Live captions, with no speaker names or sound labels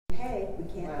Okay, we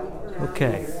can't be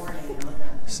Okay.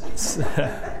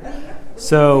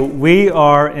 So we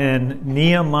are in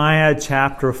Nehemiah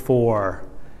chapter 4.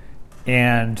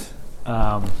 And,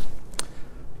 as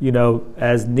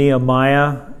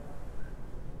Nehemiah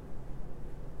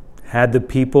had the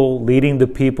people, leading the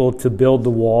people to build the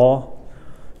wall,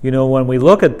 when we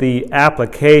look at the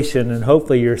application, and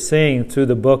hopefully you're seeing through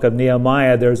the book of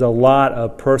Nehemiah, there's a lot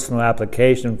of personal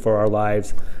application for our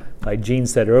lives, like Gene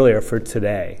said earlier, for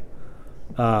today.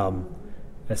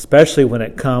 Especially when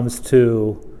it comes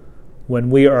to when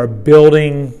we are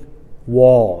building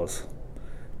walls.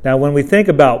 Now, when we think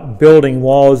about building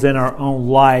walls in our own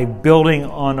life, building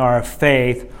on our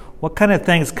faith, what kind of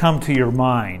things come to your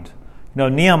mind?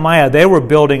 Nehemiah, they were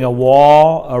building a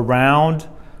wall around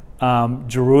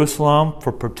Jerusalem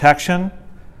for protection.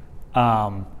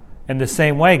 In the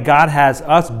same way, God has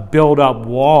us build up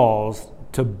walls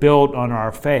to build on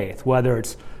our faith, whether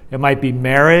it might be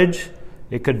marriage,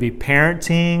 it could be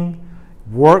parenting,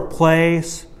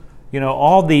 workplace,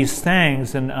 all these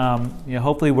things. And,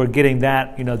 hopefully we're getting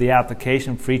that, the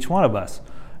application for each one of us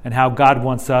and how God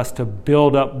wants us to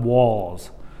build up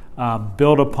walls,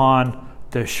 build upon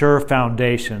the sure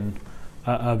foundation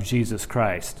of Jesus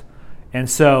Christ. And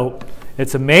so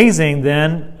it's amazing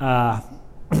then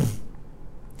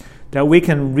that we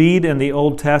can read in the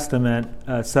Old Testament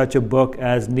such a book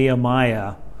as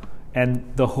Nehemiah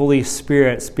and the Holy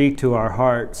Spirit speak to our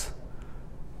hearts.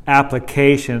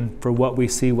 Application for what we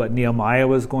see, what Nehemiah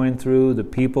was going through, the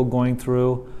people going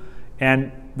through.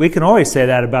 And we can always say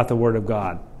that about the Word of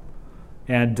God.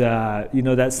 And,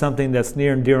 that's something that's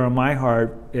near and dear in my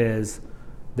heart, is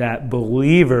that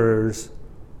believers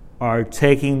are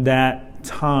taking that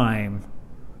time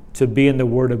to be in the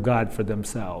Word of God for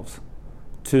themselves,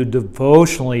 to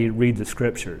devotionally read the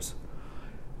Scriptures.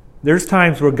 There's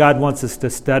times where God wants us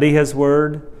to study His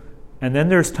Word, and then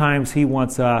there's times He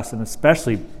wants us, and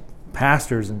especially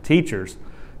pastors and teachers,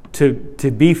 to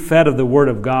be fed of the Word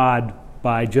of God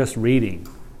by just reading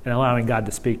and allowing God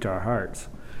to speak to our hearts.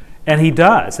 And He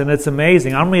does, and it's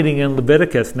amazing. I'm reading in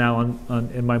Leviticus now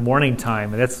in my morning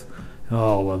time, and it's,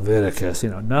 Leviticus,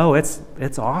 No,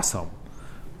 it's awesome.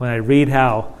 When I read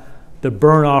how the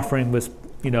burnt offering was,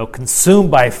 consumed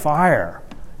by fire,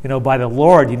 by the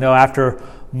Lord, after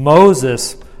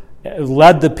Moses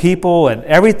led the people and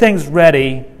everything's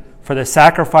ready for the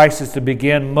sacrifices to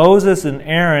begin. Moses and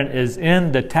Aaron is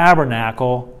in the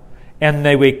tabernacle, and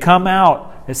they would come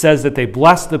out. It says that they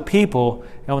blessed the people,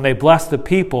 and when they blessed the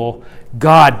people,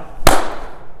 God,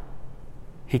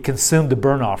 He consumed the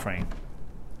burnt offering.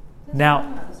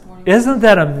 Now, isn't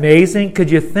that amazing? Could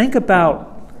you think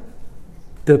about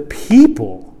the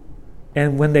people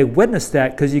and when they witnessed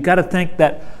that? Because you got to think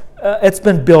that it's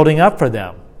been building up for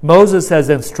them. Moses has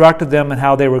instructed them in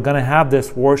how they were going to have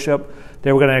this worship.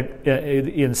 They were going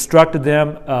to instructed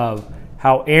them of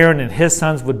how Aaron and his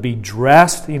sons would be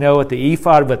dressed, at the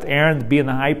ephod with Aaron being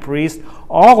the high priest.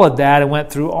 All of that, and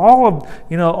went through all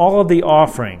of the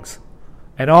offerings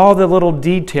and all the little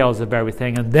details of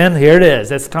everything. And then here it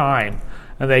is, it's time.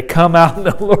 And they come out and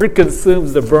the Lord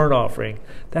consumes the burnt offering.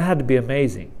 That had to be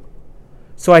amazing.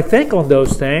 So I think on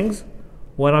those things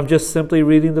when I'm just simply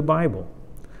reading the Bible.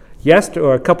 Yesterday,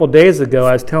 or a couple days ago,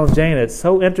 I was telling Jane, it's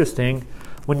so interesting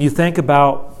when you think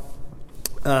about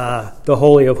the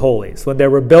Holy of Holies, when they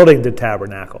were building the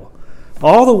tabernacle.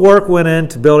 All the work went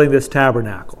into building this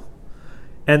tabernacle.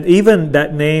 And even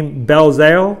that name,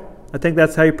 Bezalel, I think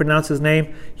that's how you pronounce his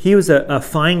name, he was a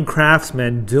fine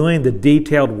craftsman doing the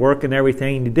detailed work and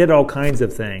everything, and he did all kinds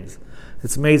of things.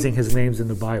 It's amazing his name's in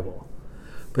the Bible.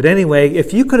 But anyway,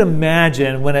 if you could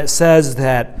imagine when it says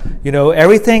that,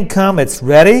 everything come, it's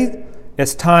ready,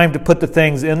 it's time to put the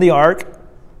things in the ark,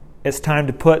 it's time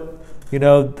to put,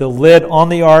 the lid on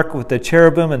the ark with the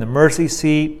cherubim and the mercy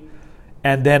seat,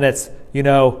 and then it's,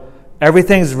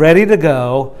 everything's ready to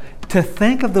go. To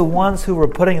think of the ones who were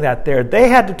putting that there, they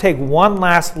had to take one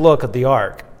last look at the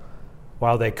ark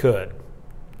while they could,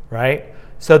 right?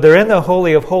 So they're in the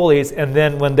Holy of Holies, and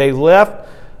then when they left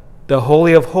the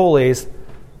Holy of Holies,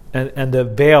 and the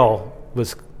veil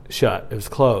was shut, it was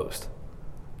closed,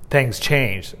 things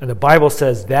changed. And the Bible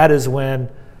says that is when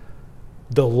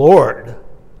the Lord,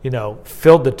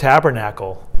 filled the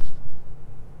tabernacle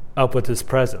up with His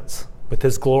presence, with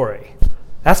His glory.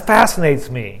 That fascinates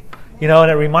me. And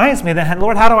it reminds me that,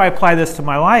 Lord, how do I apply this to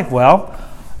my life? Well,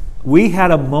 we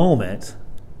had a moment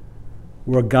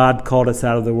where God called us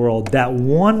out of the world. That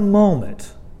one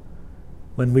moment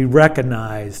when we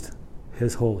recognized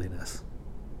His holiness.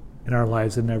 And our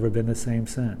lives have never been the same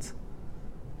since.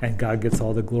 And God gets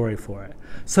all the glory for it.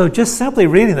 So just simply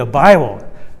reading the Bible,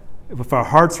 if our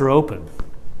hearts are open,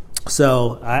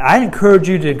 So I encourage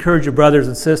you to encourage your brothers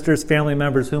and sisters, family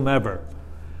members, whomever,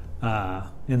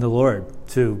 in the Lord,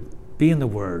 to be in the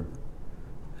Word.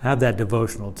 Have that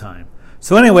devotional time.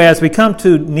 So anyway, as we come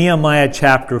to Nehemiah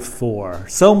chapter 4,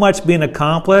 so much being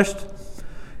accomplished,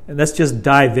 and let's just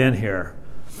dive in here.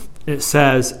 It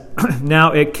says,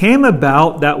 Now it came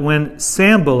about that when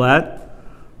Sanballat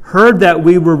heard that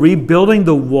we were rebuilding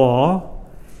the wall,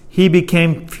 he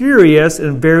became furious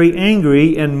and very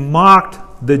angry and mocked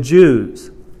the Jews.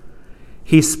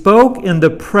 He spoke in the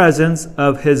presence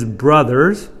of his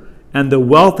brothers and the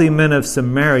wealthy men of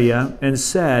Samaria and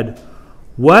said,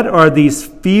 What are these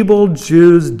feeble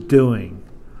Jews doing?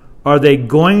 Are they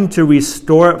going to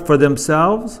restore it for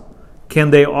themselves?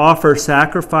 Can they offer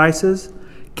sacrifices?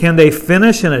 Can they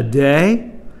finish in a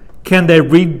day? Can they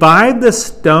revive the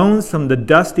stones from the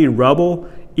dusty rubble,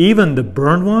 even the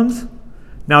burned ones?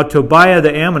 Now Tobiah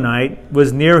the Ammonite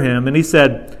was near him, and he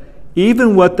said,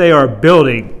 Even what they are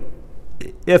building,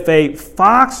 if a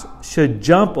fox should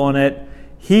jump on it,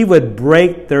 he would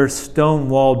break their stone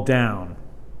wall down.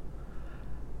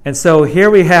 And so here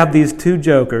we have these two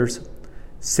jokers,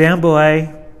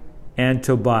 Sanballat and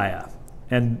Tobiah.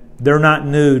 And they're not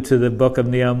new to the book of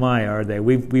Nehemiah, are they?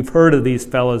 We've heard of these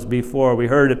fellows before. We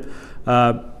heard it,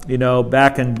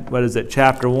 back in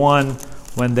chapter 1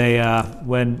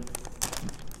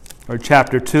 or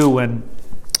chapter 2 when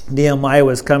Nehemiah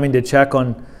was coming to check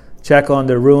on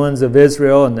the ruins of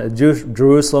Israel and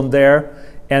Jerusalem there,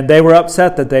 and they were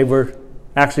upset that they were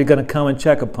actually going to come and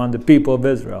check upon the people of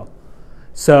Israel.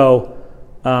 So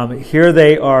here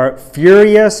they are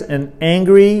furious and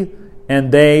angry, and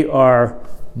they are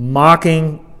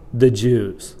mocking the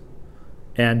Jews.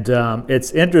 And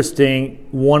it's interesting,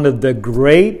 one of the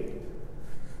great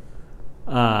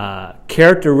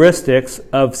characteristics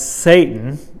of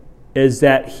Satan is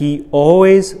that he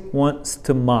always wants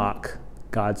to mock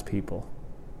God's people.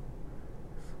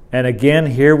 And again,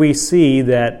 here we see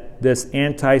that this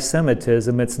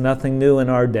anti-Semitism, it's nothing new in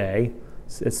our day.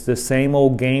 It's the same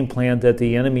old game plan that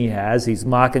the enemy has. He's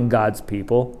mocking God's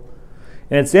people.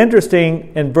 And it's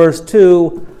interesting in verse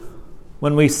 2,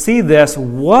 when we see this,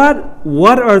 what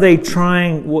are they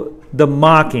trying, the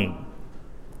mocking?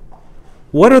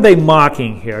 What are they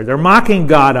mocking here? They're mocking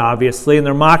God, obviously, and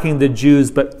they're mocking the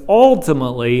Jews, but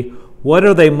ultimately, what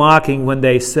are they mocking when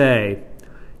they say,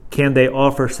 can they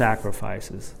offer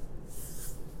sacrifices?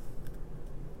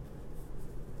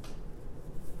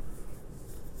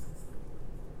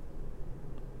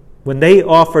 When they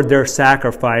offered their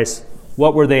sacrifice,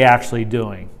 what were they actually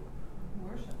doing?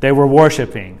 They were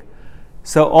worshiping.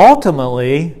 So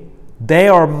ultimately, they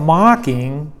are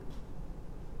mocking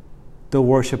the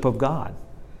worship of God.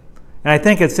 And I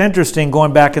think it's interesting,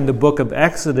 going back in the book of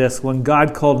Exodus, when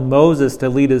God called Moses to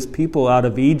lead his people out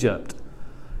of Egypt.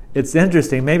 It's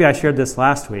interesting, maybe I shared this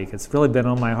last week, it's really been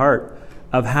on my heart,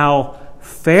 of how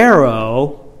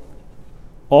Pharaoh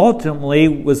ultimately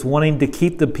was wanting to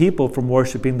keep the people from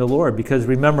worshiping the Lord. Because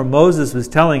remember, Moses was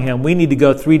telling him, we need to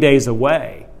go 3 days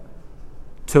away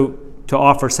to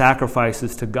offer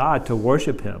sacrifices to God, to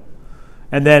worship him.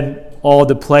 And then all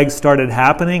the plagues started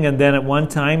happening, and then at one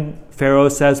time, Pharaoh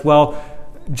says, well,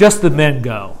 just the men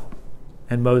go.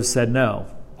 And Moses said, no,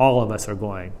 all of us are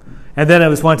going. And then it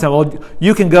was one time, well,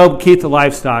 you can go keep the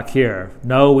livestock here.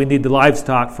 No, we need the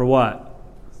livestock for what?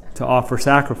 To offer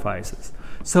sacrifices.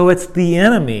 So it's the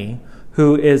enemy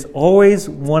who is always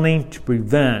wanting to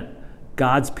prevent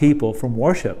God's people from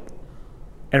worship.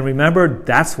 And remember,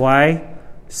 that's why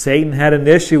Satan had an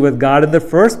issue with God in the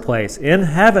first place. In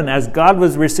heaven, as God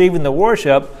was receiving the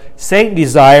worship, Satan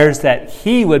desires that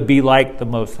he would be like the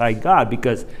Most High God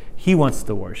because he wants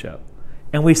the worship.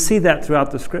 And we see that throughout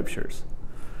the Scriptures.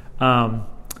 And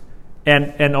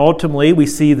ultimately, we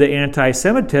see the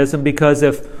anti-Semitism because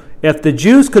if the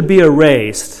Jews could be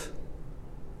erased,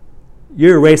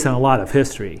 you're erasing a lot of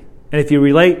history. And if you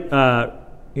relate,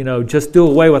 just do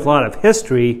away with a lot of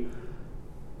history,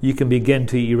 you can begin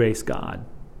to erase God.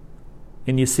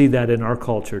 And you see that in our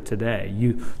culture today.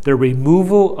 The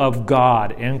removal of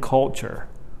God in culture.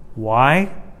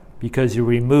 Why? Because you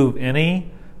remove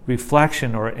any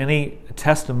reflection or any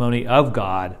testimony of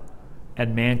God,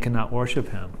 and man cannot worship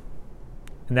him.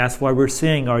 And that's why we're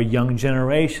seeing our young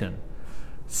generation.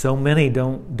 So many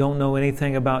don't know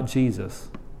anything about Jesus.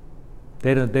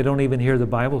 They don't even hear the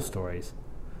Bible stories.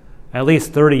 At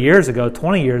least 30 years ago,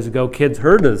 20 years ago, kids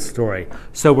heard of the story.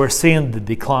 So we're seeing the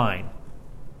decline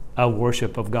of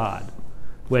worship of God,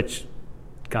 which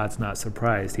God's not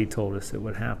surprised. He told us it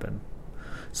would happen.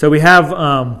 So we have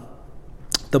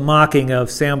the mocking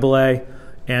of Sanballat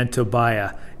and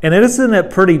Tobiah. And isn't it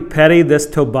pretty petty, this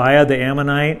Tobiah the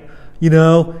Ammonite?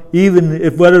 even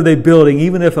if, what are they building?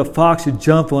 Even if a fox should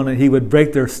jump on it, he would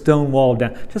break their stone wall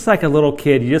down. Just like a little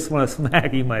kid, you just want to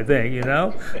smack him, I think,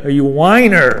 Or you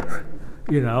whiner,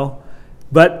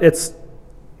 But it's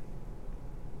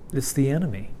the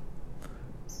enemy.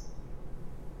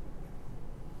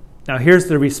 Now here's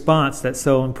the response that's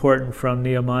so important from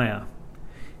Nehemiah.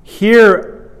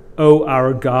 Hear, O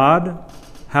our God,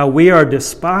 how we are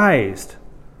despised.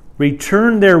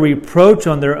 Return their reproach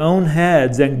on their own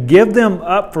heads and give them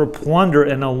up for plunder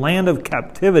in a land of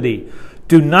captivity.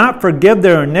 Do not forgive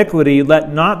their iniquity.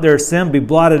 Let not their sin be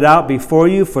blotted out before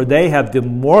you, for they have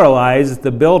demoralized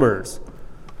the builders.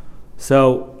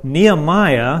 So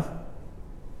Nehemiah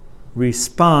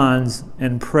responds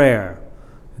in prayer.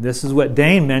 This is what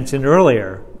Dane mentioned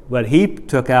earlier. What he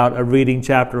took out of reading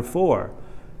chapter 4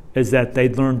 is that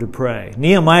they'd learned to pray.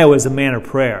 Nehemiah was a man of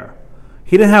prayer.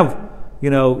 He didn't have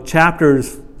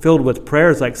chapters filled with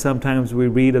prayers like sometimes we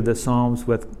read of the Psalms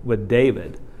with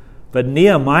David. But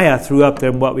Nehemiah threw up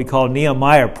them what we call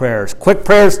Nehemiah prayers. Quick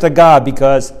prayers to God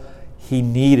because he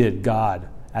needed God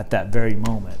at that very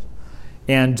moment.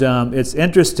 And it's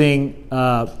interesting,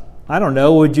 I don't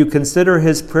know, would you consider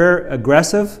his prayer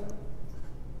aggressive?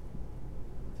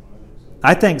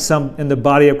 I think some in the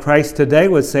body of Christ today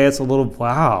would say it's a little,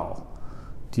 wow,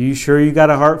 do you sure you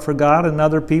got a heart for God and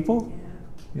other people?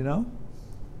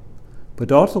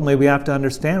 But ultimately, we have to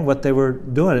understand what they were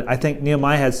doing. I think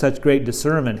Nehemiah had such great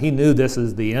discernment. He knew this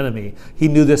is the enemy. He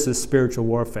knew this is spiritual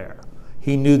warfare.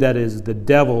 He knew that is the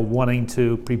devil wanting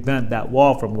to prevent that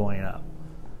wall from going up.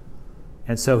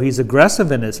 And so he's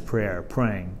aggressive in his prayer,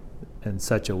 praying in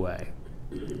such a way.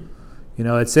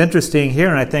 It's interesting here,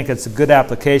 and I think it's a good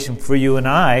application for you and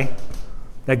I.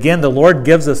 Again, the Lord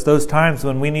gives us those times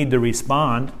when we need to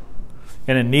respond,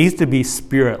 and it needs to be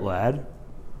Spirit-led.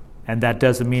 And that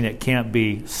doesn't mean it can't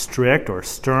be strict or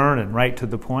stern and right to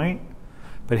the point.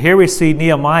 But here we see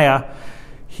Nehemiah,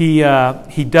 he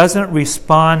doesn't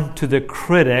respond to the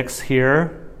critics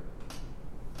here.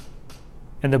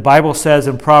 And the Bible says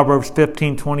in Proverbs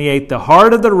 15:28, the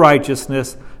heart of the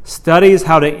righteousness studies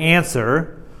how to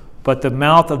answer, but the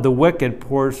mouth of the wicked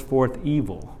pours forth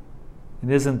evil.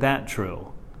 And isn't that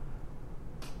true?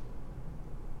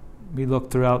 We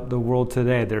look throughout the world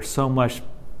today, there's so much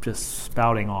just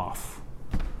spouting off.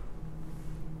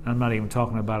 I'm not even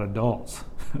talking about adults.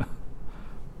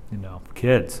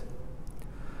 Kids.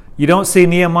 You don't see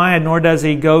Nehemiah, nor does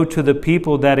he go to the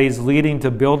people that he's leading to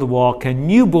build the wall. Can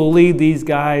you believe these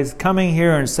guys coming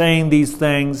here and saying these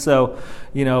things? So,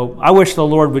 I wish the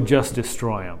Lord would just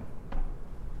destroy them.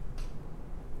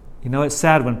 It's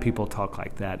sad when people talk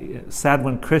like that. It's sad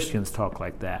when Christians talk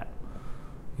like that.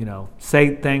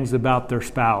 Say things about their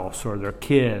spouse or their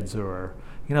kids or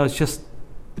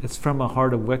it's from a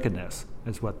heart of wickedness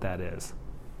is what that is.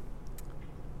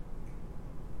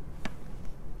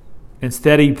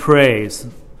 Instead, he prays.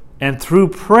 And through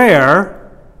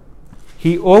prayer,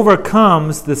 he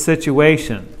overcomes the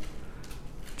situation.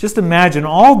 Just imagine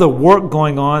all the work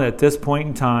going on at this point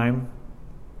in time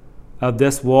of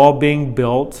this wall being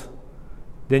built.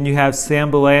 Then you have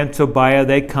Sanballat and Tobiah.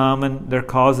 They come and they're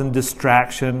causing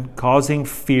distraction, causing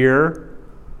fear.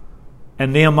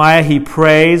 And Nehemiah, he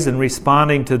prays and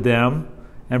responding to them.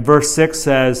 And verse 6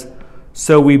 says,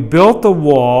 so we built the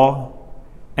wall,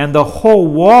 and the whole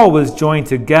wall was joined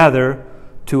together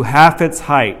to half its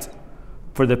height,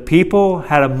 for the people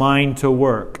had a mind to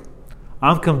work.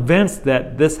 I'm convinced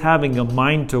that this having a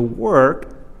mind to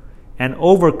work and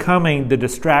overcoming the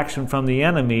distraction from the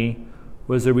enemy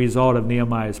was a result of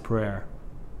Nehemiah's prayer.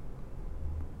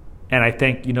 And I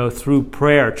think, through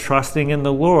prayer, trusting in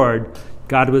the Lord,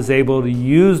 God was able to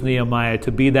use Nehemiah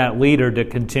to be that leader to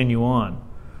continue on.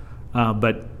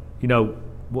 But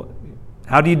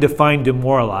how do you define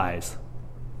demoralize?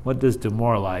 What does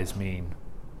demoralize mean?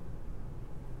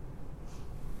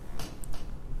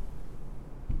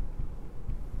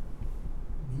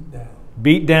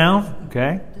 Beat down,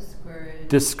 okay.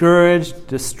 Discouraged,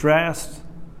 distressed,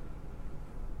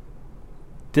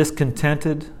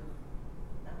 discontented.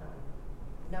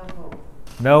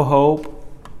 No hope.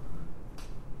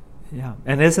 Yeah.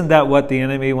 And isn't that what the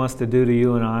enemy wants to do to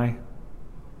you and I?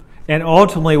 And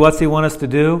ultimately, what's he want us to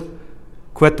do?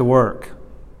 Quit the work.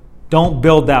 Don't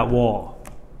build that wall.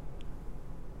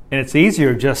 And it's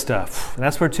easier just to, and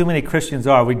that's where too many Christians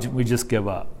are, we just give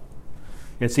up.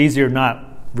 It's easier not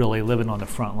really living on the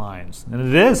front lines. And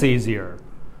it is easier.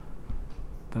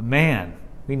 But man,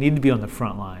 we need to be on the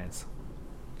front lines.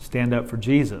 Stand up for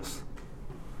Jesus.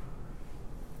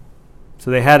 So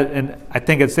they had, and I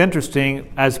think it's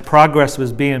interesting, as progress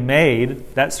was being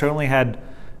made, that certainly had,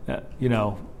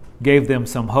 gave them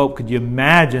some hope. Could you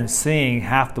imagine seeing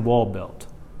half the wall built?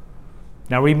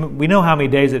 Now, we know how many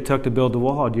days it took to build the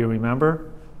wall. Do you remember?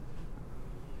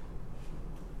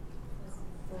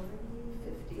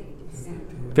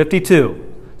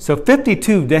 52. So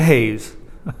 52 days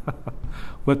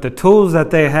with the tools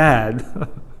that they had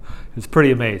is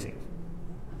pretty amazing.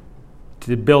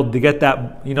 To get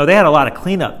that, they had a lot of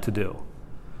cleanup to do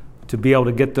to be able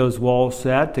to get those walls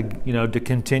set, to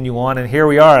continue on. And here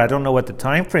we are. I don't know what the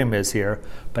time frame is here,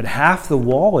 but half the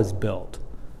wall is built.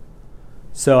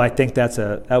 So I think that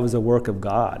was a work of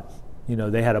God.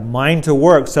 They had a mind to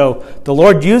work. So the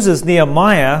Lord uses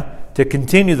Nehemiah to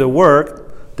continue the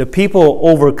work. The people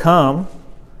overcome.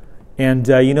 And,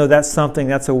 that's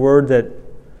a word that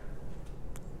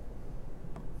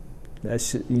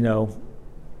is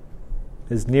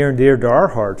near and dear to our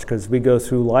hearts, because we go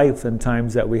through life in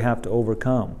times that we have to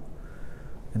overcome.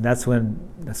 And that's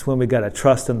when we got to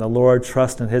trust in the Lord,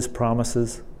 trust in His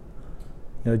promises.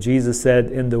 Jesus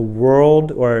said, in the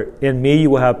world, or in me you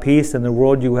will have peace, in the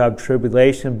world you will have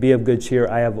tribulation. Be of good cheer,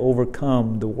 I have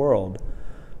overcome the world.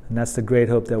 And that's the great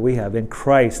hope that we have. In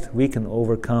Christ, we can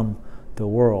overcome the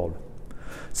world.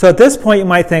 So at this point you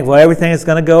might think, well, everything is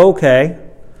going to go okay.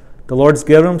 The Lord's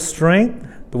given them strength.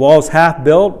 The wall is half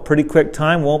built, pretty quick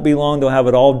time. Won't be long, they'll have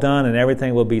it all done, and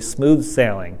everything will be smooth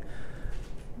sailing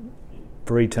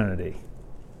for eternity.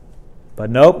 But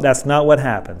nope, that's not what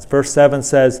happens. Verse 7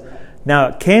 says, now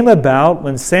it came about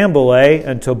when Sanballat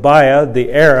and Tobiah,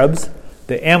 the Arabs,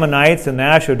 the Ammonites and the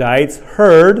Ashdodites,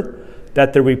 heard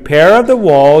that the repair of the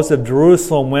walls of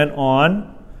Jerusalem went on,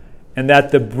 and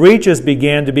that the breaches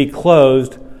began to be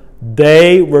closed,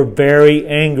 they were very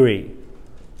angry.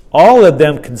 All of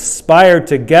them conspired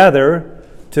together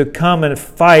to come and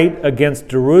fight against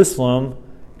Jerusalem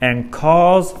and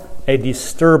cause a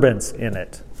disturbance in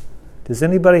it. Does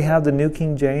anybody have the New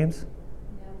King James?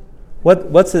 No.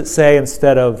 What's it say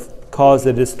instead of cause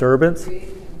a disturbance?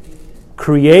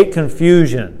 Create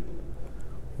confusion.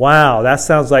 Wow, that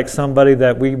sounds like somebody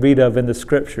that we read of in the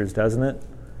Scriptures, doesn't it?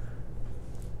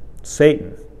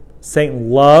 Satan.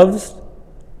 Satan loves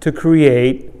to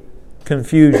create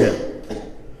confusion.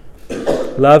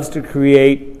 Loves to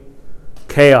create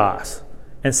chaos.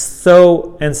 And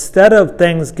so instead of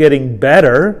things getting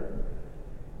better,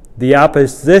 the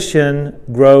opposition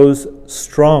grows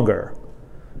stronger.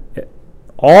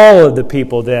 All of the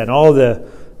people then, all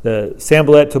the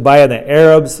Sanballat, Tobiah, and the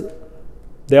Arabs,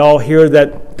 they all hear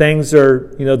that things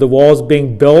are, the walls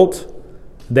being built.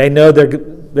 They know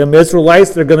the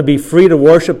Israelites, they're going to be free to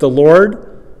worship the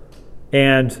Lord,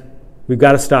 and we've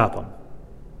got to stop them.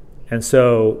 And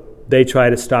so they try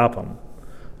to stop them.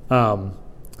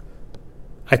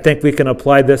 I think we can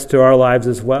apply this to our lives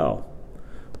as well.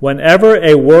 Whenever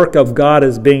a work of God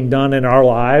is being done in our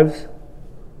lives,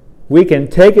 we can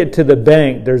take it to the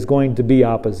bank. There's going to be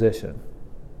opposition.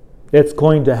 It's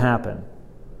going to happen.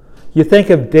 You think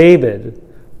of David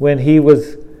when he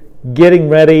was getting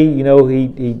ready.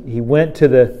 He went to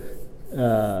the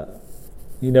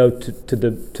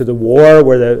to the war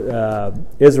where the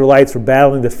Israelites were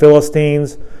battling the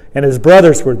Philistines, and his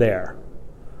brothers were there.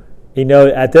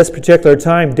 At this particular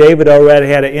time, David already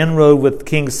had an inroad with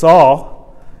King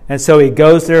Saul, and so he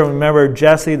goes there. Remember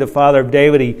Jesse, the father of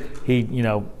David, he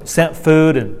sent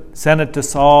food and sent it to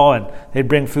Saul, and they'd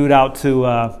bring food out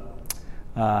to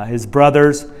his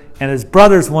brothers, and his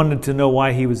brothers wanted to know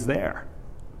why he was there.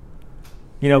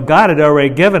 God had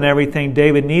already given everything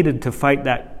David needed to fight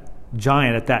that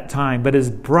giant at that time, but his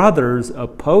brothers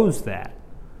opposed that.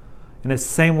 And it's the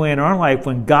same way in our life.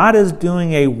 When God is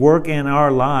doing a work in our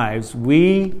lives,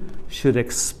 we should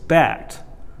expect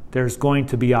there's going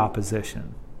to be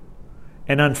opposition.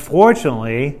 And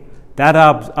unfortunately, that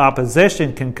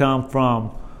opposition can come from,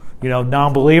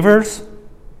 non-believers.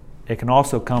 It can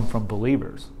also come from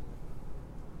believers.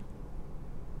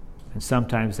 And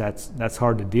sometimes that's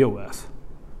hard to deal with,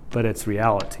 but it's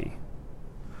reality.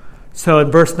 So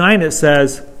in verse 9 it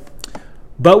says,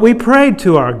 but we prayed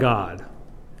to our God,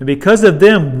 and because of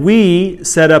them we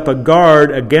set up a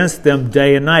guard against them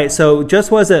day and night. So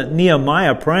just wasn't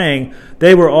Nehemiah praying,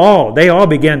 they all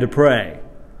began to pray.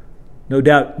 No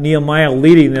doubt Nehemiah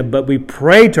leading them, but we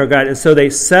prayed to our God, and so they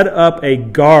set up a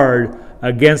guard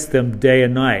against them day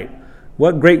and night.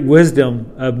 What great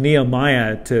wisdom of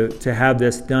Nehemiah to have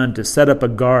this done, to set up a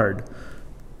guard,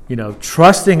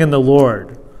 trusting in the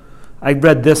Lord. I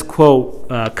read this quote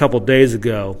a couple days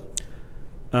ago,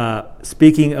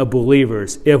 speaking of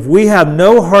believers. If we have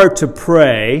no heart to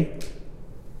pray,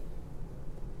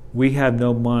 we have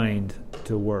no mind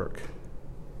to work.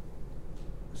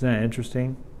 Isn't that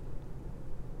interesting?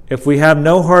 If we have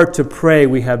no heart to pray,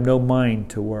 we have no mind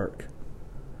to work.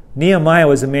 Nehemiah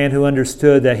was a man who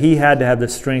understood that he had to have the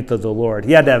strength of the Lord.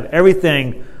 He had to have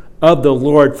everything of the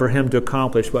Lord for him to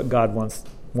accomplish what God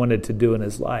wanted to do in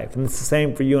his life. And it's the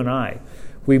same for you and I.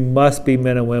 We must be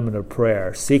men and women of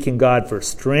prayer, seeking God for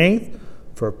strength,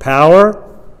 for power,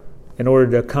 in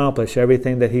order to accomplish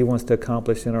everything that he wants to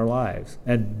accomplish in our lives,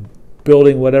 and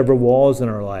building whatever walls in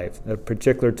our life at a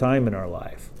particular time in our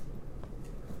life.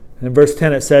 In verse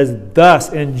 10 it says,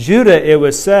 "Thus in Judah it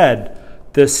was said,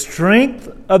 the strength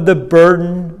of the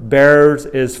burden bearers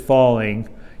is falling,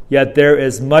 yet there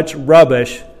is much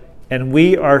rubbish, and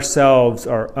we ourselves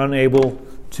are unable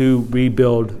to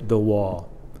rebuild the wall."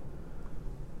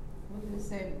 What does it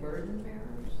say, burden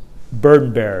bearers?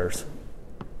 Burden bearers.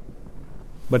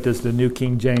 What does the New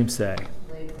King James say?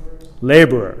 Laborers.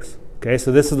 Laborers. Okay,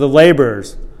 so this is the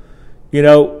laborers. You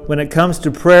know, when it comes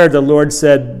to prayer, the Lord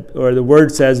said, or the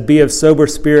Word says, be of sober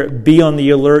spirit, be on the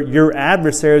alert. Your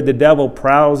adversary, the devil,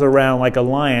 prowls around like a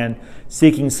lion,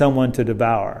 seeking someone to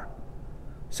devour.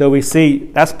 So we see,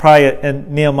 that's probably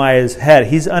in Nehemiah's head.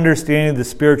 He's understanding the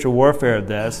spiritual warfare of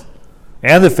this,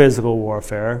 and the physical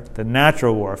warfare, the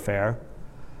natural warfare.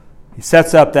 He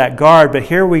sets up that guard, but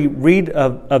here we read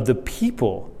of the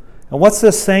people. And what's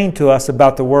this saying to us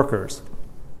about the workers?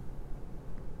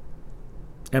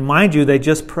 And mind you, they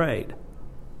just prayed.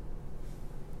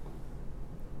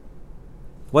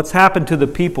 What's happened to the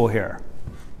people here?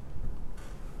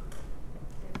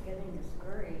 They're getting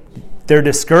discouraged. They're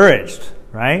discouraged,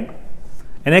 right?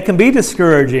 And it can be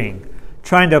discouraging,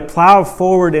 trying to plow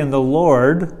forward in the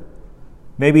Lord,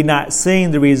 maybe not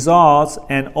seeing the results,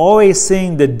 and always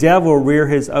seeing the devil rear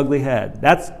his ugly head.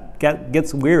 That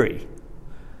gets weary,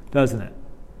 doesn't it?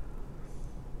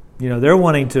 You know, they're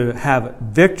wanting to have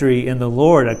victory in the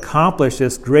Lord, accomplish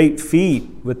this great feat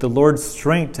with the Lord's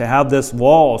strength to have this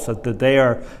wall so that they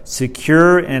are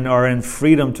secure and are in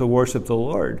freedom to worship the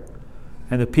Lord.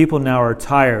 And the people now are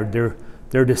tired.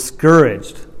 They're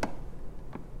discouraged.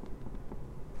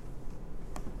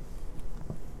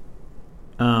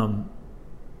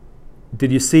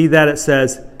 Did you see that? It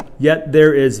says, yet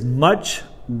there is much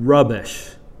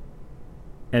rubbish,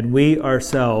 and we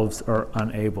ourselves are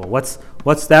unable. What's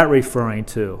that referring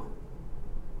to?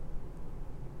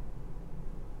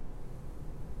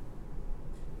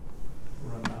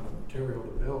 Run out of material to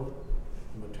build.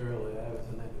 The material they have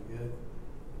isn't any good.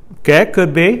 Okay, it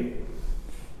could be.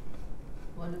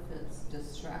 What if it's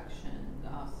distraction,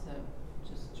 gossip,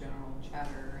 just general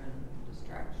chatter and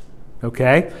distraction?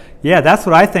 Okay. Yeah, that's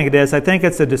what I think it is. I think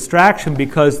it's a distraction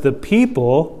because the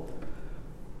people,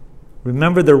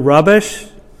 remember the rubbish?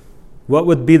 What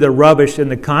would be the rubbish in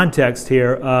the context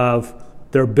here of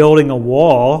they're building a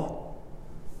wall?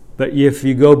 But if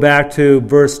you go back to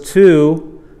verse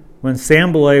 2, when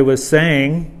Sanballat was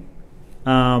saying,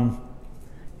 can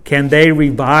they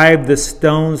revive the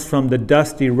stones from the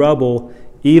dusty rubble,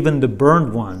 even the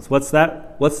burned ones? What's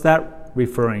that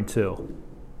referring to?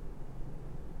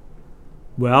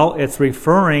 Well, it's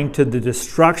referring to the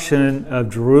destruction of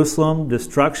Jerusalem,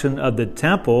 destruction of the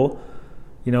temple,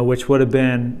 which would have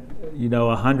been,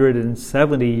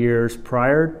 170 years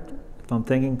prior, if I'm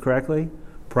thinking correctly,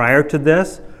 prior to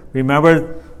this.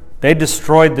 Remember, they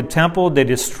destroyed the temple, they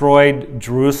destroyed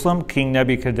Jerusalem, King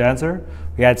Nebuchadnezzar.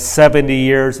 We had 70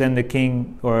 years in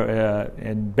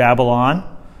in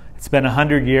Babylon. It's been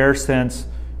 100 years since,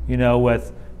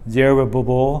 with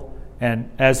Zerubbabel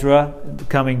and Ezra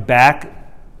coming back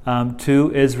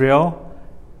to Israel.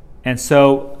 And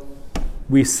so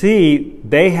we see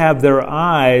they have their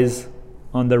eyes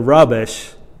on the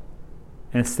rubbish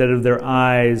instead of their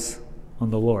eyes on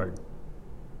the Lord.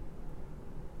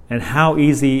 And how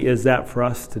easy is that for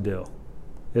us to do,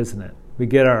 isn't it? We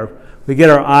get our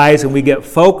eyes and we get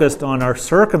focused on our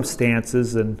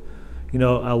circumstances and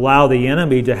allow the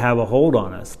enemy to have a hold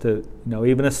on us, to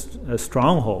even a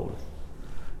stronghold.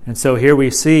 And so here we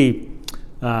see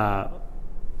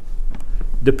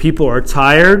the people are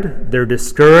tired, they're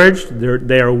discouraged,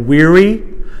 they are weary.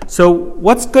 So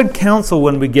what's good counsel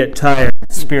when we get tired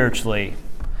spiritually?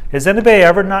 Has anybody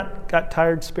ever not got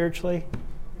tired spiritually?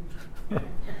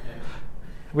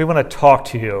 We want to talk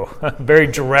to you very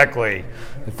directly,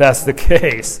 if that's the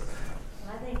case. Well,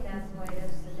 I think that's why it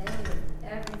is today with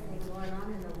everything going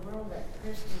on in the world that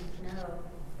Christians know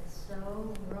is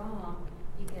so wrong.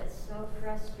 You get so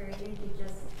frustrated,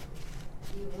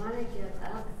 you want to give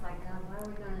up. It's like, God, what are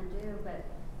we going to do? But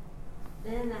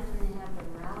then that's when you have to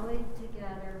rally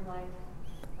together like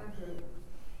a group.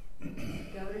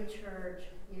 Go to church,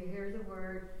 you hear the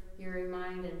word, you're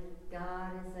reminded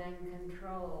God is in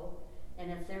control. And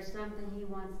if there's something He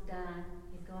wants done,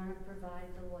 He's going to provide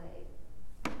the way.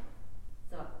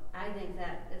 So I think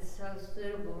that is so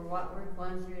suitable for what we're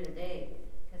going through today,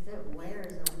 because it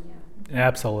wears on you.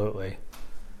 Absolutely.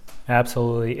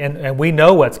 Absolutely. And we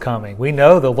know what's coming. We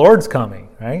know the Lord's coming,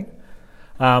 right?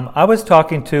 I was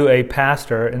talking to a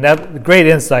pastor, and that great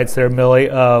insights there, Millie,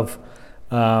 of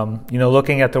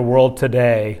looking at the world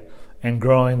today and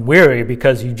growing weary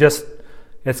because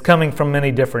it's coming from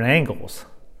many different angles.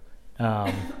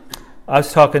 I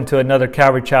was talking to another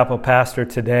Calvary Chapel pastor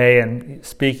today, and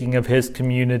speaking of his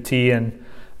community, and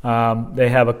they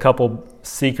have a couple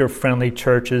seeker-friendly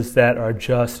churches that are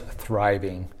just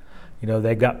thriving.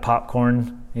 They got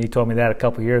popcorn. He told me that a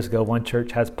couple years ago. One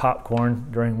church has popcorn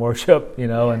during worship, and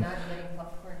Not getting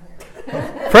popcorn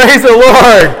here. praise the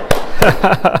Lord.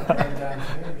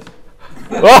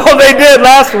 Well, they did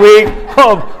last week.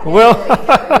 Oh, well.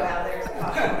 There's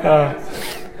popcorn.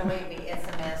 Believe me, it's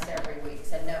a mess every week,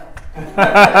 so no.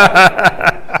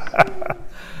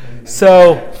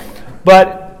 So,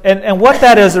 and what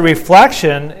that is a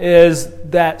reflection is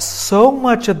that so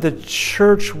much of the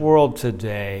church world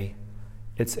today,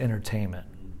 it's entertainment.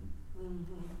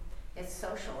 It's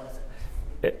socialism.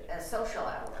 A social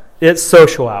hour. It's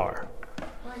social hour.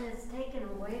 When it's taken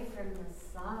away from the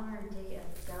sovereignty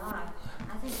of God,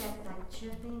 I think that's like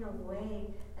chipping away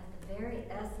at the very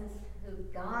essence of who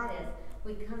God is.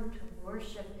 We come to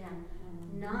worship Him,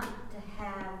 not to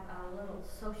have a little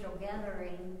social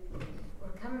gathering.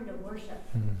 We're coming to worship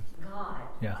God,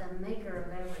 the maker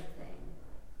of everything.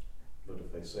 But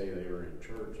if they say they were in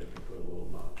church, they can put a little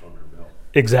notch on their belt.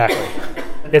 Exactly.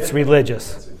 It's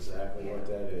religious. That's exactly what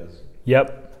that is.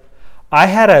 Yep. I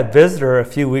had a visitor a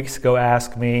few weeks ago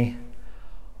ask me,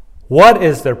 what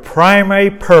is the primary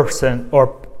purpose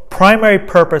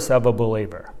of a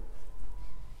believer?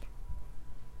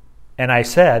 And I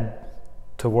said,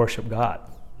 to worship God.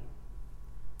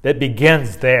 It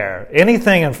begins there.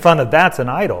 Anything in front of that's an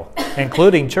idol,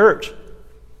 including church.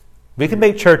 We can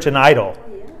make church an idol.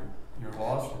 You're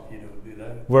lost if you don't do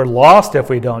that. We're lost if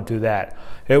we don't do that.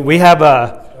 We have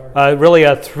really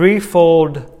a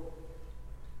threefold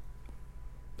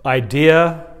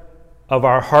idea of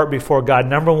our heart before God.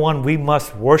 Number one, we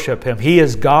must worship Him. He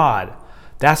is God.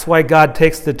 That's why God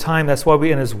takes the time. That's why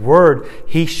in His Word,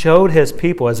 He showed His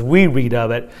people, as we read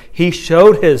of it, He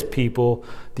showed His people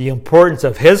the importance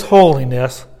of His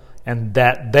holiness and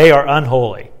that they are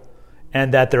unholy.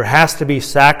 And that there has to be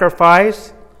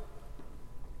sacrifice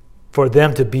for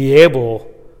them to be able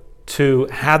to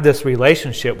have this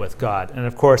relationship with God. And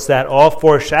of course, that all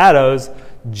foreshadows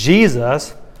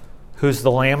Jesus, who's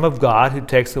the Lamb of God who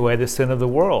takes away the sin of the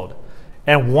world.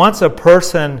 And once a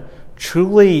person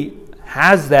truly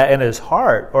has that in his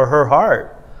heart or her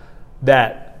heart,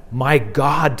 that my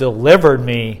God delivered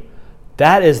me,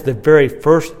 that is the very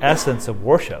first essence of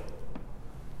worship.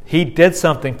 He did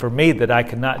something for me that I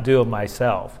could not do of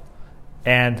myself.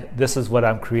 And this is what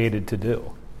I'm created to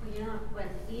do. When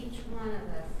each one of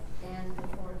us stands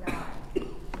before God,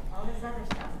 all this other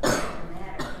stuff doesn't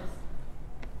matter.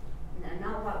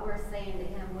 Not what we're saying to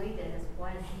Him we did, is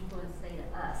what is He going to say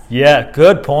to us. Yeah,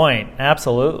 good point.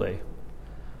 Absolutely.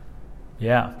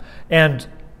 Yeah. And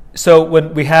so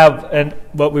when we have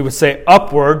what we would say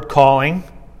upward calling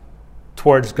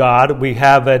towards God, we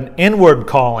have an inward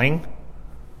calling.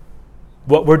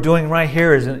 What we're doing right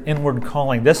here is an inward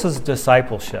calling. This is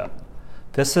discipleship.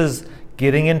 This is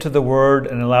getting into the Word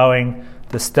and allowing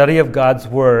the study of God's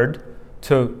Word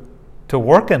to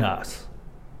work in us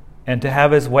and to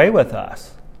have His way with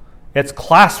us. It's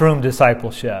classroom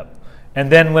discipleship.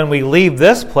 And then when we leave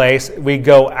this place, we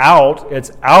go out,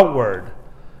 it's outward.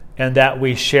 And that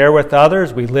we share with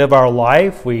others, we live our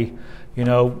life, we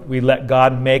let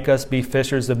God make us be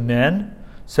fishers of men.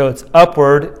 So it's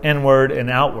upward, inward, and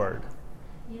outward.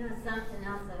 Something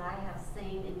else that I have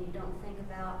seen and you don't think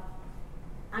about,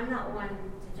 I'm not one to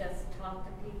just talk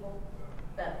to people,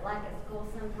 but like at school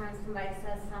sometimes somebody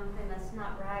says something that's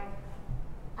not right,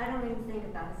 I don't even think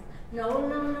about it.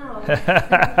 No.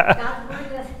 God's word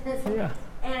does this. Yeah.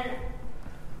 And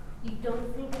you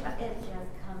don't think about it, it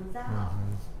just comes out.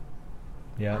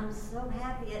 Mm-hmm. Yeah. I'm so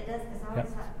happy it does, because I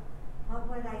always thought, what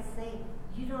would I say?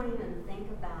 You don't even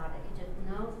think about it. You just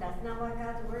know that's not what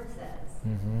God's word says.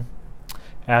 Mm-hmm.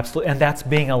 Absolutely. And that's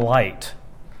being a light.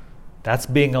 That's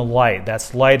being a light.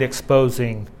 That's light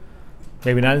exposing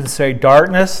maybe not necessarily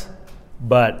darkness,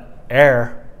 but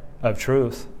air of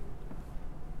truth.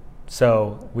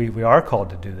 So we are called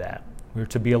to do that. We're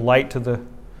to be a light to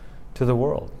the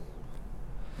world.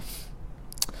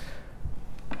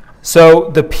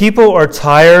 So the people are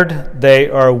tired, they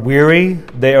are weary,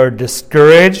 they are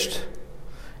discouraged.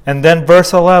 And then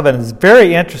verse 11 is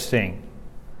very interesting.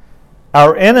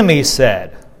 Our enemies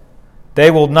said,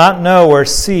 They will not know or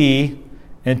see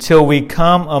until we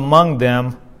come among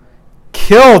them,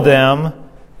 kill them,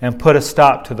 and put a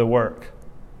stop to the work.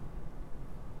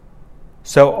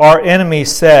 So our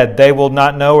enemies said they will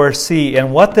not know or see.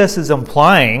 And what this is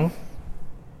implying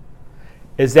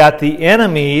is that the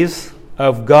enemies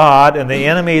of God and the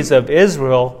enemies of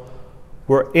Israel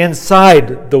were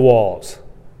inside the walls.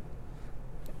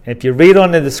 If you read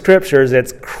on in the scriptures,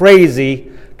 it's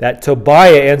crazy that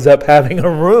Tobiah ends up having a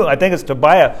room. I think it's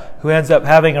Tobiah who ends up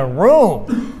having a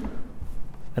room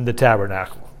in the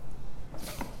tabernacle.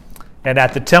 And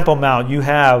at the Temple Mount, you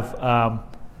have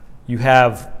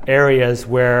areas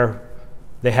where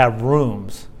they have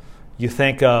rooms. You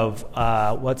think of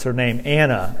what's her name,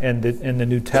 Anna, in the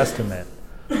New Testament.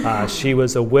 She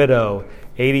was a widow,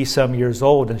 80-some years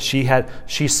old, and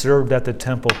she served at the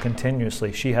temple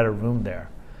continuously. She had a room there.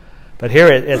 But here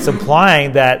it's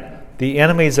implying that the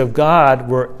enemies of God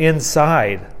were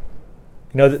inside.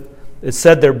 It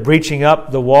said they're breaching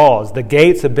up the walls. The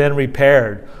gates have been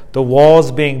repaired. The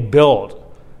walls being built.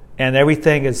 And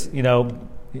everything is,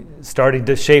 starting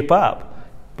to shape up.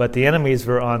 But the enemies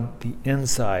were on the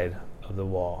inside of the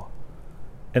wall.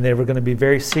 And they were going to be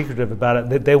very secretive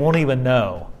about it. They won't even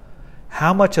know.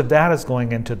 How much of that is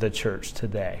going into the church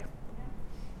today?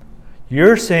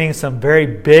 You're seeing some very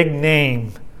big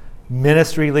name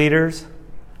ministry leaders,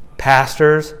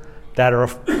 pastors, that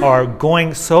are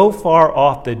going so far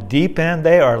off the deep end,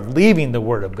 they are leaving the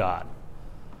Word of God.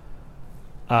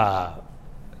 I've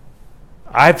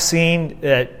seen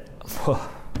it.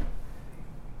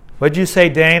 What'd you say,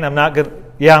 Dane? I'm going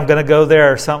to go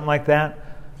there, or something like that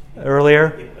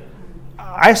earlier.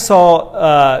 I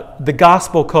saw the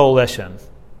Gospel Coalition.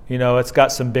 It's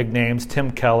got some big names,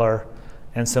 Tim Keller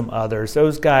and some others.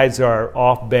 Those guys are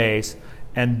off base.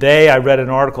 And I read an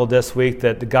article this week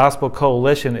that the Gospel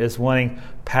Coalition is wanting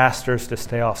pastors to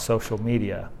stay off social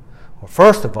media. Well,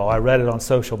 first of all, I read it on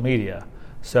social media.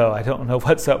 So I don't know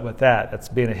what's up with that. That's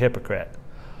being a hypocrite.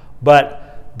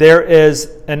 But there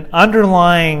is an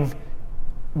underlying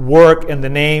work in the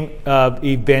name of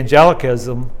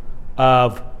evangelicalism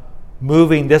of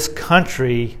moving this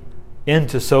country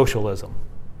into socialism.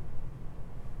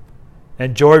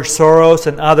 And George Soros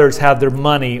and others have their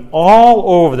money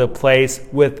all over the place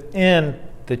within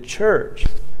the church,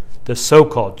 the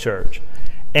so-called church.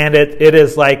 And it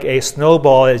is like a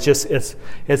snowball.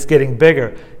 It's getting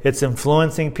bigger. It's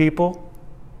influencing people.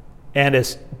 And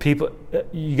it's people,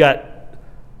 you got,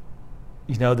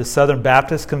 the Southern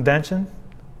Baptist Convention,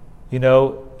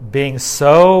 being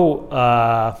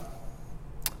so,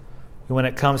 when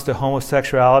it comes to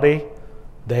homosexuality,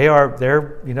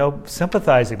 they're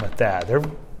sympathizing with that.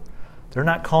 They're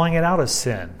not calling it out as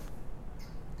sin.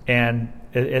 And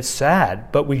it's sad,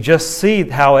 but we just see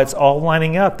how it's all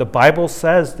lining up. The Bible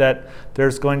says that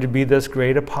there's going to be this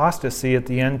great apostasy at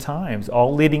the end times,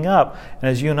 all leading up. And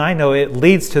as you and I know, it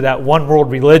leads to that one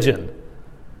world religion.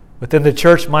 Within the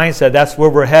church mindset, that's where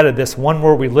we're headed, this one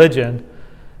world religion.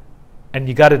 And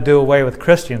you got to do away with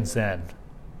Christians then.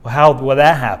 Well, how will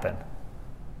that happen?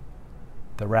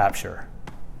 The rapture.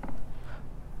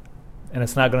 And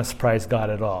it's not going to surprise God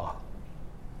at all.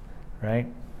 Right?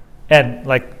 And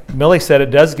like Millie said,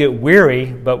 it does get weary,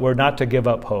 but we're not to give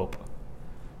up hope.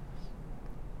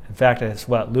 In fact, it's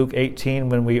Luke 18,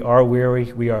 when we are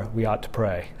weary, we ought to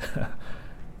pray.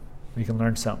 We can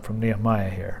learn something from Nehemiah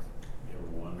here. You ever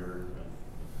wonder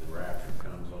if the rapture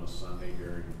comes on a Sunday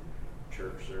during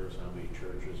church service, how many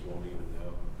churches won't even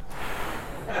know?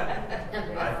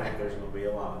 I think there's going to be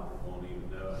a lot that won't even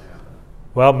know it happened.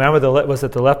 Well, remember was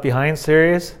it the Left Behind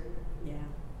series? Yeah.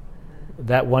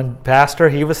 That one pastor,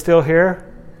 he was still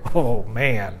here? Oh,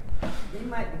 man. They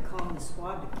might be calling the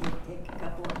squad to take a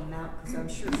couple of them out, because I'm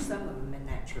sure some of them in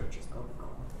that church is going to go.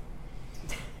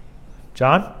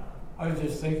 John? I was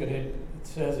just thinking it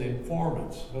says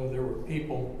informants, so there were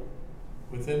people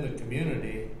within the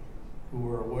community who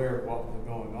were aware of what was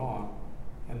going on,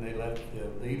 and they let the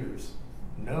leaders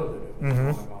know that it was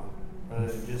going on, rather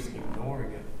than just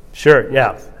ignoring it. Sure,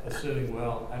 yeah. Assuming,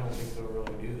 well, I don't think they'll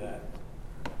really do that.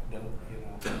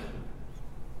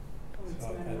 So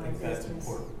I think that's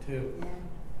important too.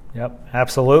 Yeah. Yep,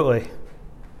 absolutely.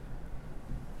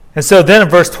 And so then in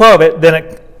verse 12,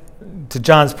 to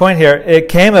John's point here, it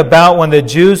came about when the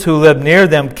Jews who lived near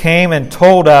them came and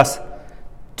told us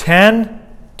 10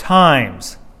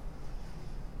 times,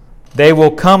 they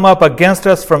will come up against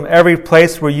us from every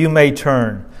place where you may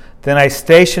turn. Then I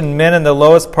stationed men in the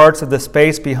lowest parts of the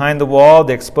space behind the wall,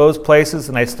 the exposed places,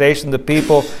 and I stationed the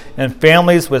people and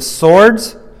families with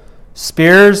swords,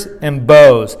 spears, and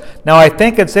bows. Now I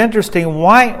think it's interesting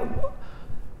why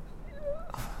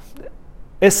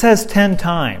it says 10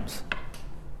 times.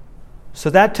 So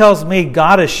that tells me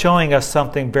God is showing us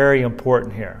something very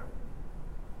important here.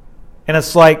 And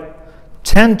it's like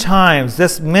 10 times,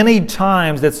 this many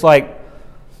times, it's like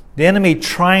the enemy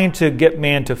trying to get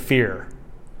man to fear.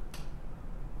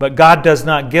 But God does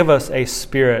not give us a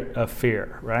spirit of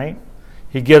fear, right?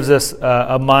 He gives us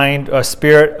a mind, a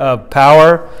spirit of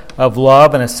power, of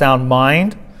love, and a sound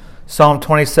mind. Psalm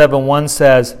 27:1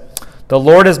 says, "The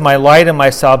Lord is my light and my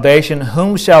salvation.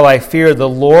 Whom shall I fear? The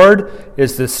Lord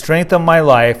is the strength of my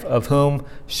life. Of whom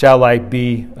shall I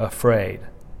be afraid?"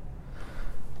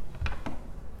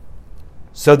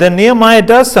 So then Nehemiah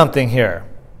does something here.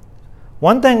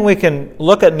 One thing we can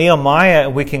look at Nehemiah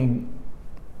and we can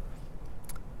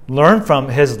learn from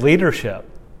his leadership.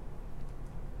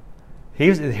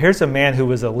 Here's a man who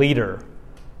was a leader.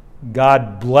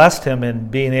 God blessed him in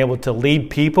being able to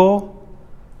lead people.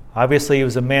 Obviously, he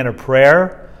was a man of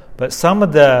prayer. But some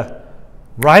of the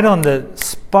right on the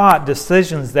spot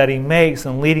decisions that he makes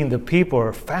in leading the people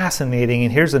are fascinating.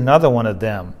 And here's another one of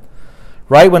them.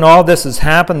 Right when all this has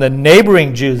happened, the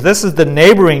neighboring Jews, this is the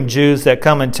neighboring Jews that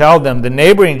come and tell them. The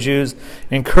neighboring Jews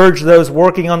encourage those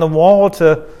working on the wall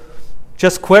to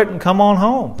just quit and come on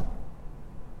home.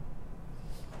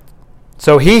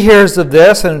 So he hears of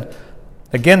this, and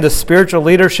again, the spiritual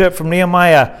leadership from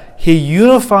Nehemiah, he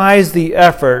unifies the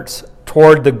efforts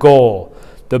toward the goal.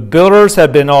 The builders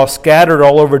have been all scattered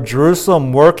all over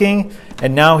Jerusalem working,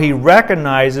 and now he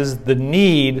recognizes the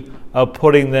need of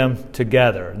putting them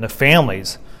together, and the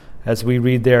families, as we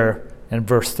read there in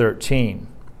verse 13.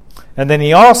 And then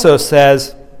he also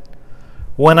says,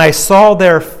 "When I saw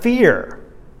their fear."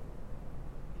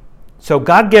 So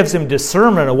God gives him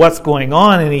discernment of what's going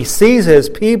on, and he sees his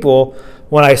people.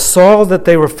 "When I saw that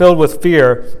they were filled with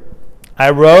fear, I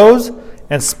rose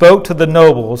and spoke to the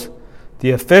nobles,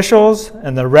 the officials,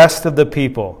 and the rest of the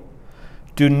people.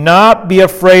 'Do not be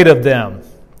afraid of them.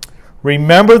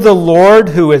 Remember the Lord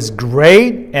who is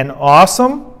great and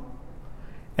awesome,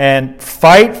 and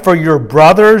fight for your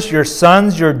brothers, your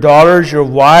sons, your daughters, your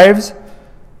wives,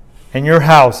 and your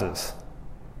houses.'"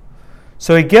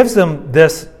 So he gives them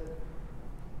this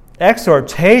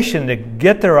exhortation to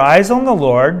get their eyes on the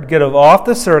Lord, get them off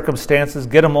the circumstances,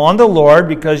 get them on the Lord,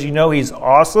 because you know He's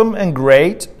awesome and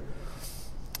great.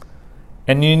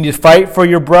 And you need to fight for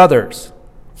your brothers.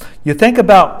 You think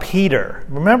about Peter.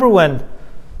 Remember when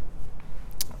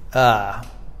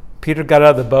Peter got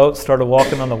out of the boat, started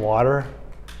walking on the water?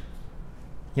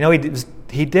 You know,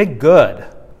 he did good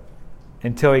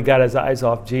until he got his eyes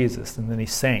off Jesus, and then he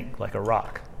sank like a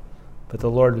rock. But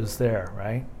the Lord was there,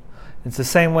 right? It's the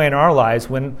same way in our lives.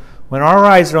 When our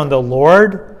eyes are on the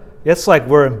Lord, it's like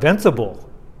we're invincible.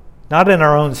 Not in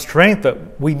our own strength,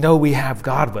 but we know we have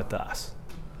God with us.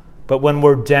 But when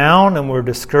we're down and we're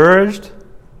discouraged,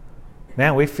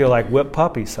 man, we feel like whipped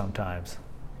puppies sometimes.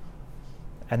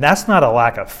 And that's not a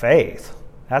lack of faith.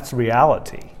 That's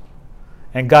reality.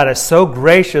 And God is so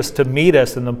gracious to meet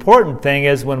us. And the important thing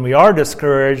is when we are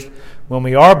discouraged, when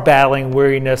we are battling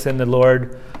weariness in the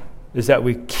Lord, is that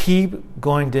we keep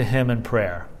going to Him in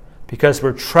prayer because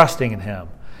we're trusting in Him.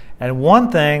 And one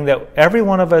thing that every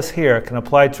one of us here can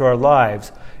apply to our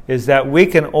lives is that we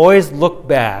can always look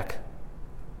back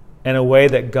in a way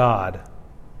that God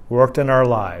worked in our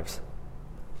lives.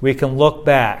 We can look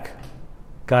back.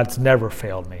 God's never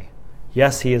failed me.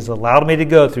 Yes, He has allowed me to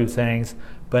go through things,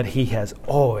 but He has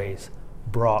always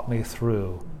brought me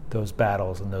through those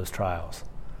battles and those trials.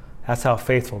 That's how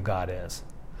faithful God is.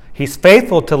 He's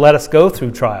faithful to let us go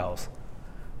through trials,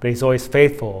 but He's always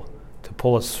faithful to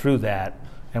pull us through that,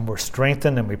 and we're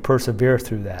strengthened and we persevere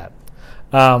through that.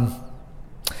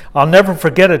 I'll never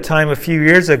forget a time a few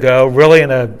years ago, really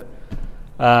in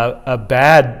a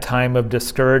bad time of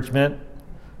discouragement,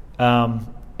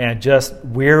 and just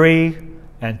weary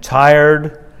and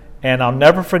tired. And I'll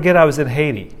never forget I was in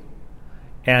Haiti,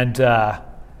 and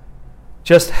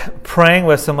just praying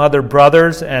with some other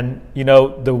brothers, and you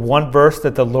know, the one verse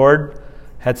that the Lord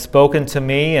had spoken to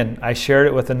me, and I shared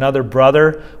it with another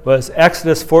brother, was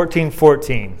Exodus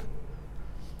 14:14.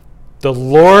 The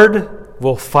Lord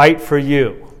will fight for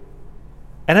you.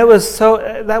 And it was so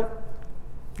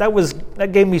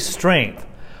that gave me strength.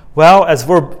 Well, as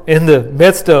we're in the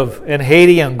midst of in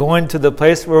Haiti and going to the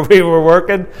place where we were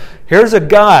working, here's a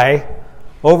guy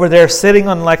over there sitting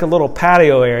on like a little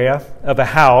patio area of a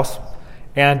house.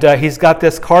 And he's got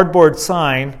this cardboard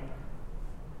sign,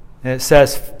 and it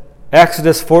says,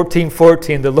 Exodus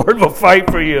 14:14, the Lord will fight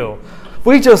for you.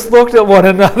 We just looked at one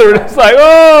another, and it's like,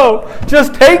 oh,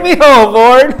 just take me home,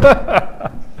 Lord.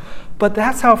 But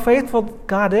that's how faithful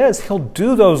God is. He'll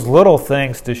do those little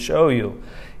things to show you.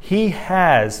 He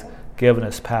has given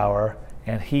us power,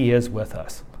 and He is with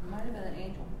us. Might have been an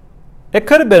angel. It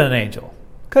could have been an angel.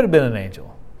 Could have been an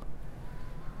angel.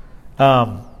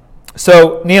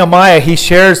 So Nehemiah, he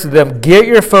shares with them, get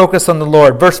your focus on the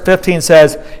Lord. Verse 15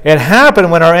 says, it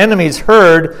happened when our enemies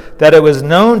heard that it was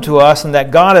known to us and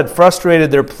that God had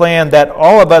frustrated their plan that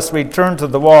all of us returned to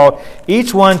the wall,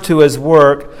 each one to his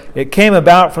work. It came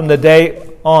about from that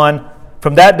day on,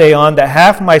 that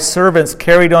half of my servants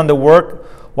carried on the work,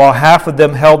 while half of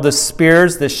them held the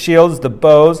spears, the shields, the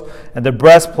bows, and the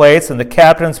breastplates, and the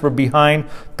captains were behind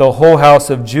the whole house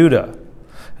of Judah.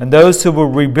 And those who were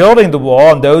rebuilding the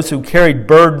wall and those who carried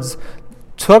burdens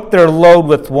took their load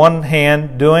with one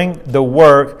hand doing the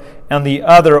work and the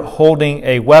other holding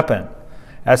a weapon.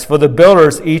 As for the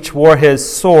builders, each wore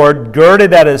his sword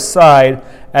girded at his side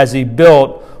as he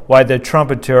built, while the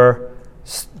trumpeter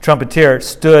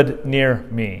stood near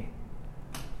me.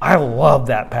 I love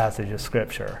that passage of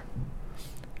Scripture.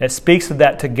 It speaks of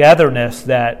that togetherness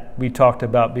that we talked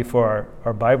about before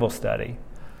our Bible study.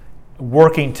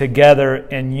 Working together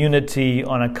in unity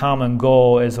on a common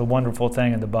goal is a wonderful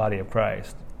thing in the body of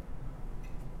Christ.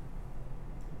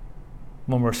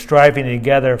 When we're striving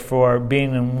together for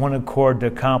being in one accord to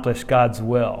accomplish God's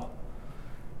will.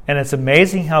 And it's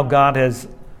amazing how God has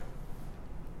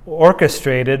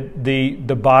orchestrated the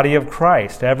body of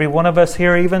Christ. Every one of us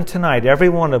here, even tonight, every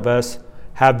one of us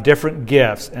have different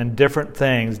gifts and different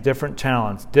things, different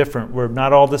talents, different. We're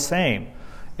not all the same.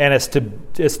 And it's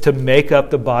to make up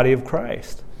the body of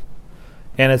Christ.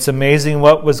 And it's amazing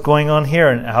what was going on here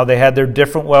and how they had their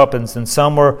different weapons. And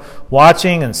some were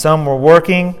watching and some were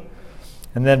working.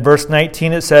 And then verse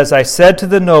 19 it says, I said to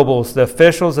the nobles, the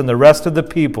officials, and the rest of the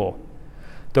people,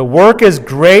 the work is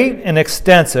great and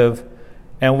extensive,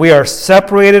 and we are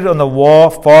separated on the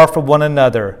wall far from one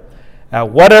another.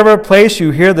 At whatever place you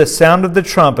hear the sound of the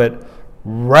trumpet,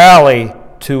 rally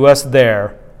to us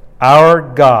there. Our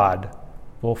God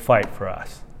will fight for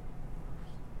us.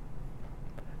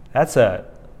 That's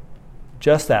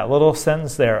just that little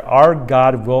sentence there. Our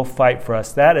God will fight for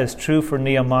us. That is true for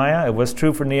Nehemiah. It was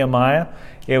true for Nehemiah.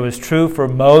 It was true for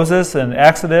Moses in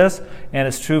Exodus, and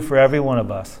it's true for every one of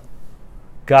us.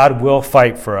 God will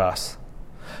fight for us.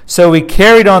 So we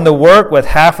carried on the work with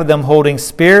half of them holding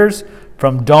spears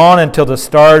from dawn until the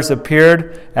stars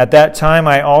appeared. At that time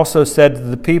I also said to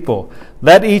the people,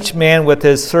 let each man with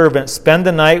his servant spend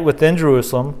the night within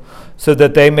Jerusalem, so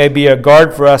that they may be a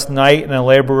guard for us night and a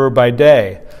laborer by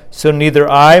day. So neither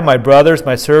I, my brothers,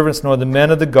 my servants, nor the men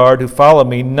of the guard who follow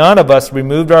me, none of us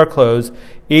removed our clothes.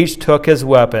 Each took his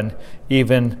weapon,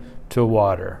 even to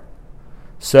water.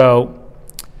 So,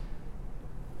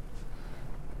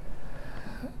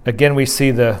 again, we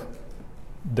see the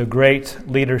great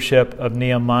leadership of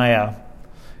Nehemiah.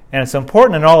 And it's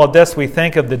important in all of this we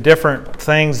think of the different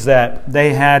things that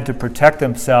they had to protect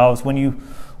themselves. When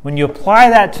you apply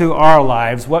that to our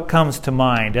lives, what comes to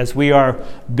mind? As we are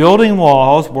building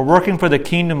walls, we're working for the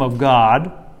kingdom of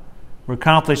God, we're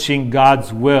accomplishing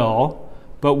God's will,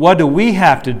 but what do we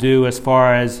have to do as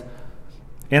far as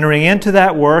entering into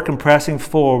that work and pressing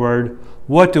forward?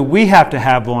 What do we have to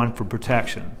have on for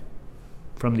protection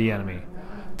from the enemy?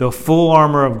 The full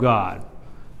armor of God,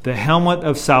 the helmet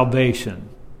of salvation.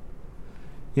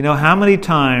 You know, how many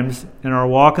times in our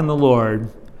walk in the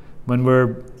Lord, when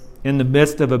we're in the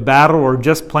midst of a battle or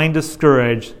just plain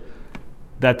discouraged,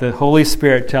 that the Holy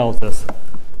Spirit tells us,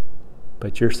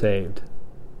 but you're saved.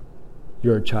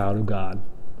 You're a child of God.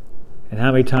 And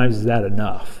how many times is that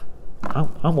enough?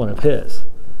 I'm one of His.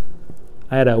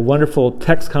 I had a wonderful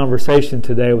text conversation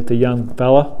today with a young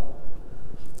fella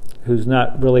who's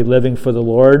not really living for the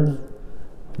Lord. And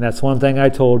that's one thing I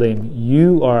told him.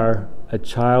 You are a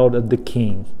child of the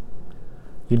King.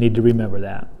 You need to remember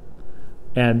that.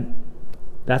 And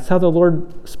that's how the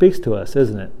Lord speaks to us,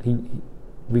 isn't it?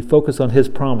 We focus on His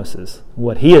promises,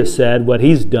 what He has said, what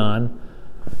He's done,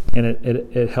 and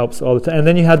it helps all the time. And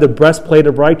then you have the breastplate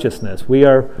of righteousness. We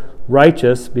are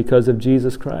righteous because of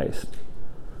Jesus Christ.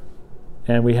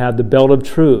 And we have the belt of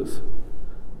truth.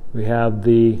 We have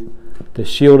the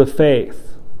shield of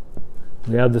faith.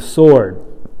 We have the sword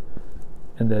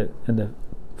and the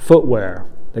footwear,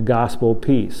 the gospel of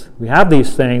peace. We have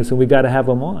these things, and we got to have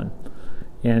them on.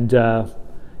 And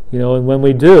and when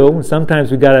we do,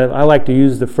 sometimes I like to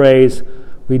use the phrase,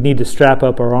 we need to strap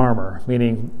up our armor,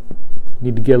 meaning we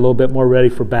need to get a little bit more ready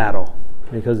for battle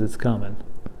because it's coming.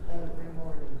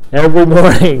 Every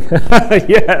morning.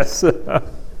 Yes.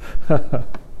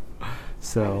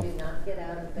 So. I do not get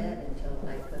out of bed until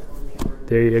I put on the armor.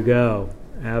 There you go.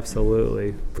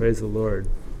 Absolutely. Praise the Lord.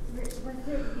 Was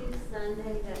it you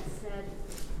Sunday that said,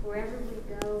 wherever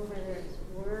we go, whether it's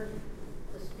work,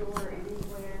 the store,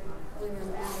 anywhere, we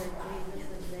remember Jesus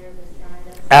is there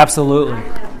beside us? Absolutely. I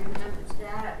have remembered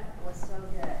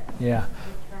Yeah. We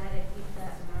try to keep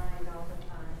that in mind all the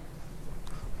time.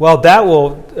 Well, that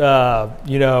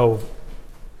will,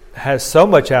 has so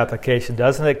much application,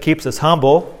 doesn't it? It keeps us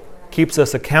humble, keeps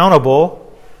us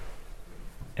accountable,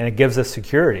 and it gives us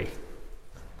security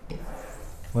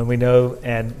when we know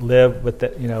and live with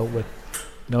with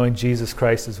knowing Jesus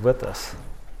Christ is with us.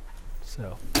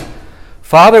 So,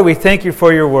 Father, we thank you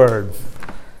for your word.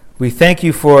 We thank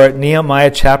you for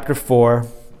Nehemiah chapter 4.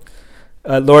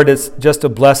 Lord, it's just a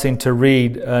blessing to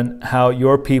read on how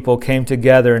your people came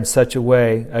together in such a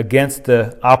way against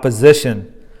the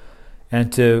opposition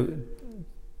and to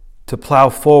plow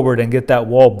forward and get that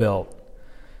wall built.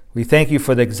 We thank you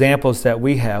for the examples that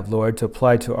we have, Lord, to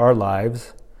apply to our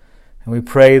lives. And we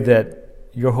pray that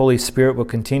your Holy Spirit will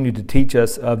continue to teach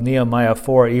us of Nehemiah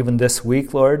 4 even this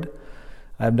week, Lord.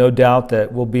 I have no doubt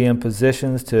that we'll be in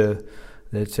positions to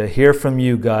hear from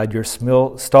you, God, your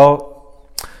still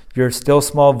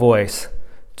small voice,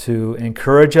 to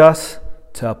encourage us,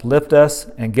 to uplift us,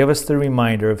 and give us the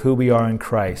reminder of who we are in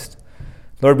Christ.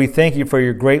 Lord, we thank you for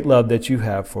your great love that you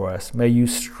have for us. May you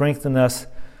strengthen us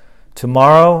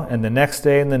tomorrow and the next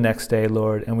day and the next day,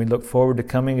 Lord, and we look forward to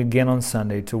coming again on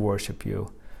Sunday to worship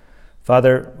you.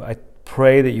 Father, I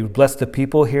pray that you bless the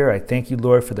people here. I thank you,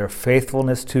 Lord, for their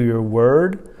faithfulness to your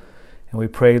word, and we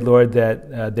pray, Lord,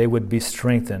 that they would be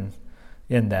strengthened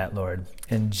in that, Lord.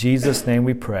 In Jesus' name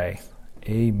we pray.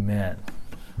 Amen.